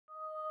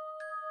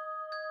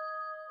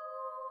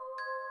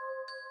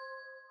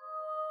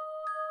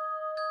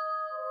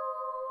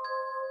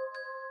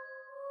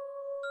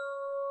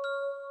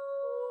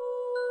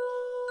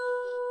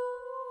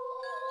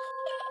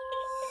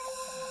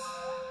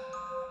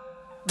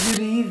Good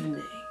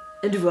evening,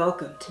 and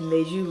welcome to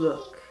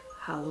Madeyewlook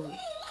Halloween.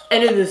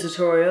 And in this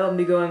tutorial, I'll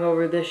be going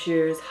over this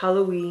year's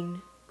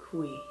Halloween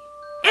Queen.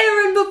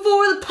 Aaron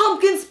before the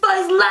pumpkin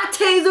spice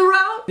latte's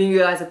around! Bring you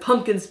guys a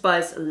pumpkin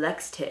spice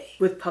latte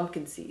with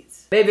pumpkin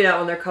seeds. Maybe not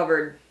when they're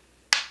covered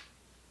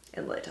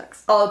in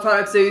latex. All the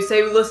products that you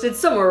say we listed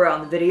somewhere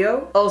around the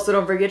video. Also,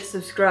 don't forget to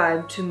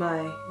subscribe to my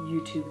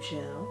YouTube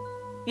channel.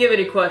 If you have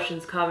any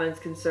questions, comments,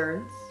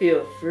 concerns,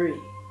 feel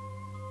free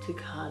to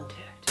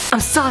contact. I'm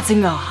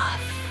starting off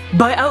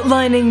by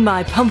outlining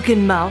my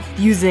pumpkin mouth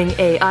using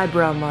a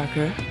eyebrow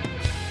marker.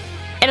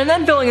 And I'm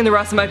then filling in the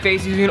rest of my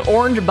face using an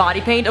orange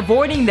body paint,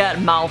 avoiding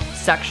that mouth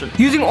section.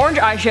 Using orange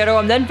eyeshadow,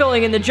 I'm then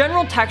filling in the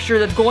general texture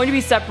that's going to be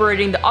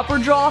separating the upper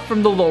jaw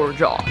from the lower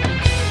jaw.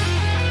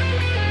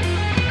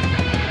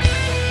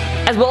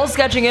 As well as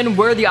sketching in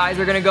where the eyes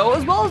are gonna go,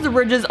 as well as the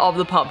ridges of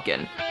the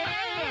pumpkin.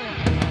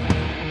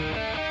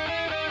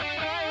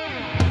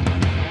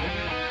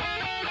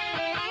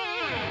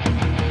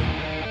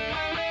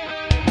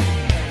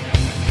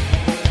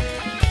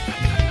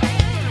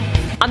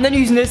 I'm then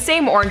using this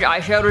same orange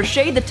eyeshadow to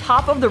shade the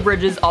top of the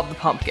ridges of the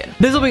pumpkin.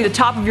 This will be the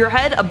top of your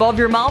head, above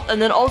your mouth, and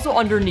then also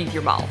underneath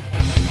your mouth.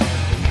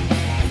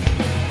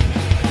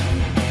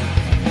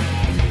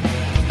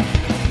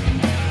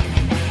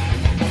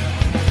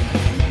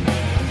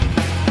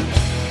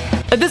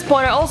 At this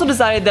point, I also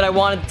decided that I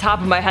wanted the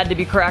top of my head to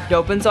be cracked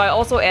open, so I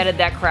also added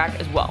that crack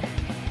as well.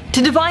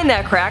 To define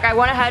that crack, I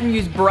went ahead and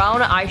used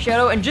brown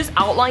eyeshadow and just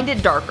outlined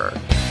it darker.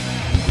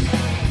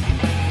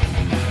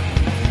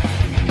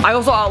 I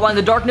also outlined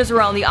the darkness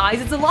around the eyes.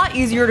 It's a lot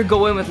easier to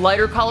go in with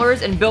lighter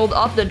colors and build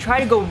up than try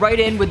to go right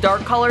in with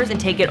dark colors and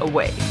take it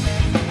away.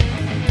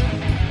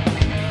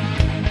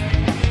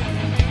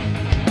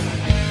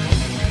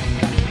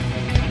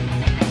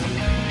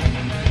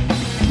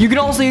 You can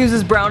also use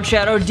this brown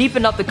shadow to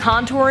deepen up the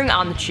contouring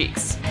on the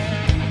cheeks.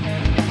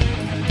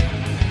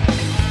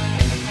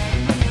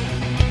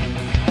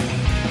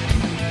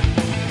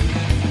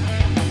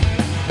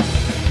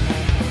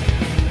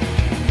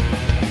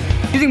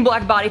 Using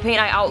black body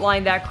paint, I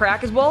outlined that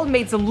crack as well as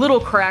made some little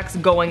cracks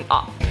going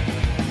up.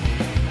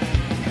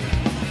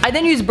 I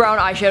then used brown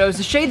eyeshadows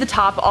to shade the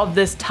top of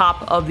this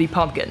top of the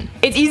pumpkin.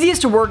 It's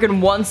easiest to work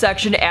in one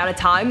section at a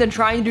time than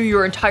trying to do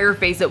your entire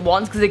face at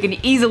once because it can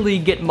easily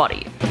get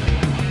muddy.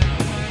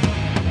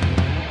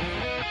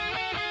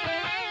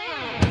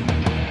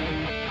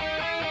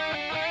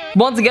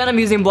 Once again, I'm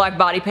using black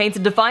body paint to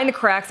define the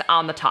cracks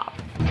on the top.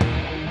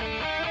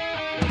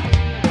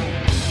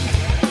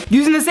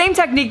 Using the same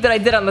technique that I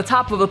did on the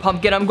top of the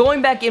pumpkin, I'm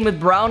going back in with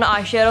brown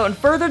eyeshadow and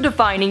further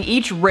defining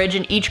each ridge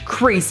and each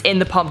crease in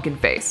the pumpkin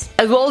face,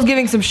 as well as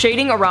giving some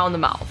shading around the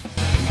mouth.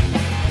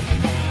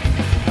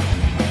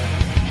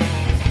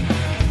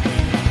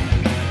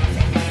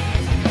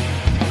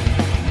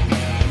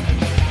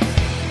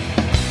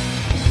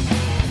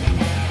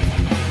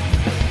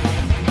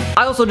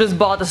 I also just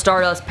bought the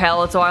Stardust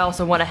palette, so I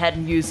also went ahead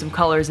and used some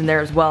colors in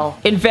there as well.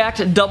 In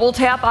fact, double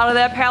tap out of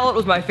that palette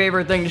was my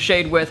favorite thing to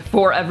shade with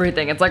for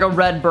everything. It's like a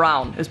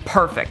red-brown. It's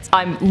perfect.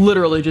 I'm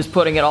literally just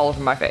putting it all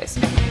over my face.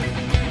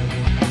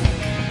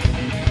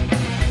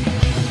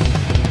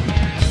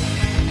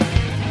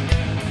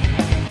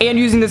 And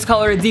using this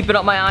color to deepen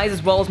up my eyes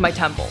as well as my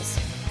temples.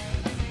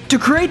 To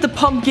create the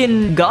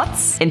pumpkin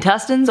guts,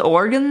 intestines,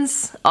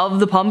 organs of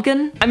the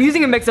pumpkin, I'm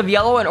using a mix of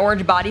yellow and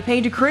orange body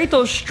paint to create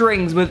those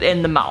strings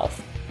within the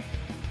mouth.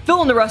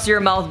 Fill in the rest of your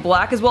mouth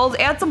black as well as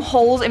add some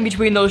holes in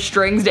between those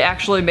strings to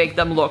actually make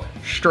them look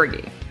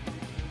stringy.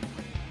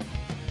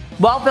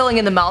 While filling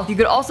in the mouth, you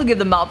could also give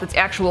the mouth its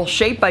actual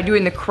shape by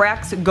doing the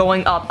cracks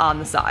going up on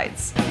the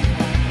sides.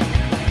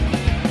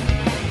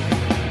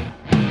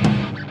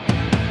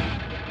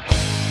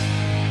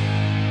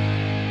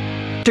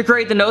 To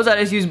create the nose, I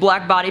just used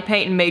black body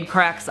paint and made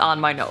cracks on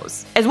my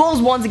nose, as well as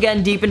once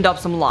again deepened up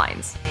some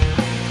lines.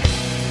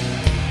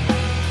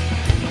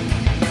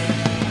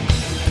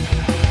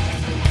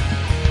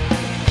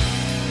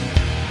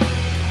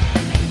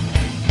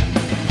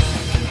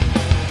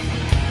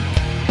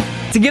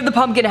 To give the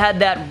pumpkin head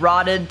that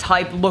rotted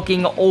type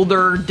looking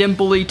older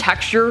dimply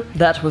texture,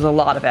 that was a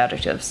lot of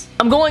adjectives.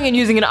 I'm going and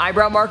using an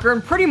eyebrow marker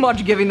and pretty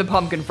much giving the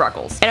pumpkin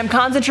freckles. And I'm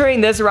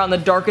concentrating this around the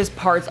darkest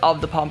parts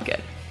of the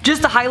pumpkin.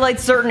 Just to highlight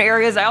certain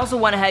areas, I also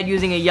went ahead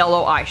using a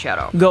yellow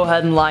eyeshadow. Go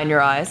ahead and line your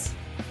eyes.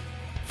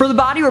 For the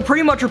body, we're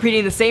pretty much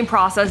repeating the same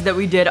process that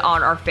we did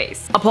on our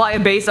face. Apply a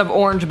base of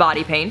orange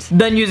body paint,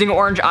 then using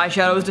orange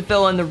eyeshadows to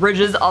fill in the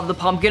ridges of the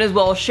pumpkin as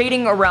well as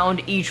shading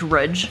around each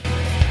ridge.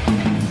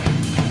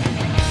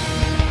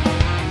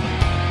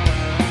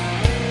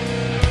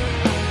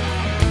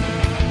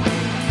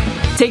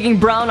 Taking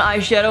brown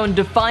eyeshadow and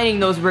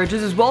defining those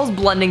ridges as well as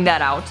blending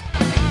that out.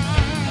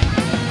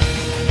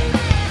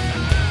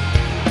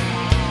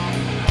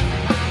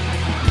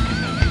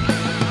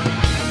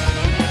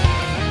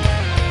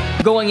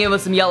 Going in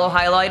with some yellow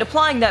highlight,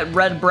 applying that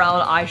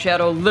red-brown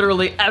eyeshadow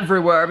literally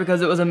everywhere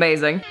because it was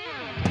amazing.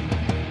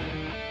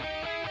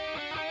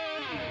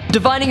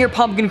 Defining your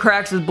pumpkin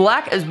cracks with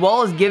black as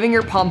well as giving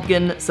your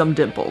pumpkin some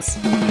dimples.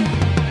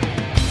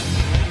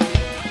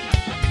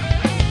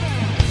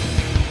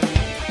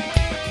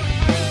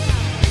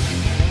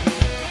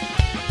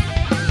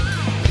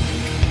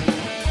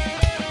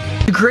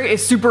 create a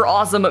super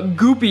awesome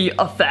goopy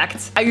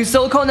effect. I used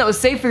silicone that was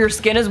safe for your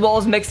skin, as well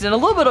as mixed in a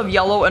little bit of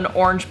yellow and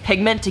orange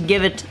pigment to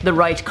give it the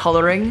right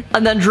coloring,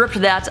 and then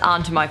dripped that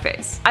onto my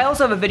face. I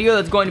also have a video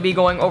that's going to be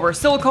going over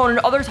silicone and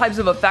other types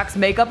of effects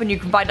makeup, and you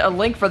can find a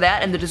link for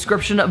that in the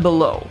description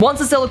below. Once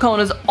the silicone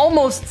is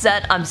almost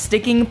set, I'm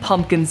sticking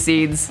pumpkin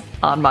seeds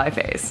on my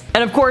face.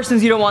 And of course,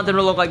 since you don't want them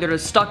to look like they're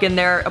just stuck in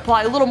there,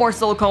 apply a little more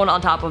silicone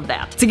on top of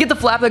that. To get the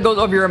flap that goes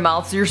over your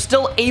mouth so you're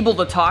still able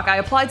to talk, I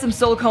applied some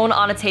silicone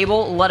on a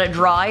table, let it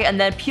dry, and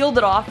then peeled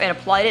it off and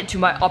applied it to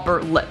my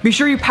upper lip. Be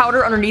sure you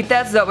powder underneath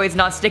that so that way it's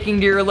not sticking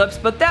to your lips,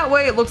 but that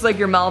way it looks like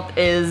your mouth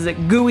is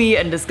gooey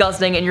and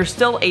disgusting and you're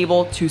still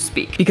able to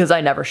speak, because I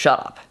never shut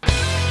up.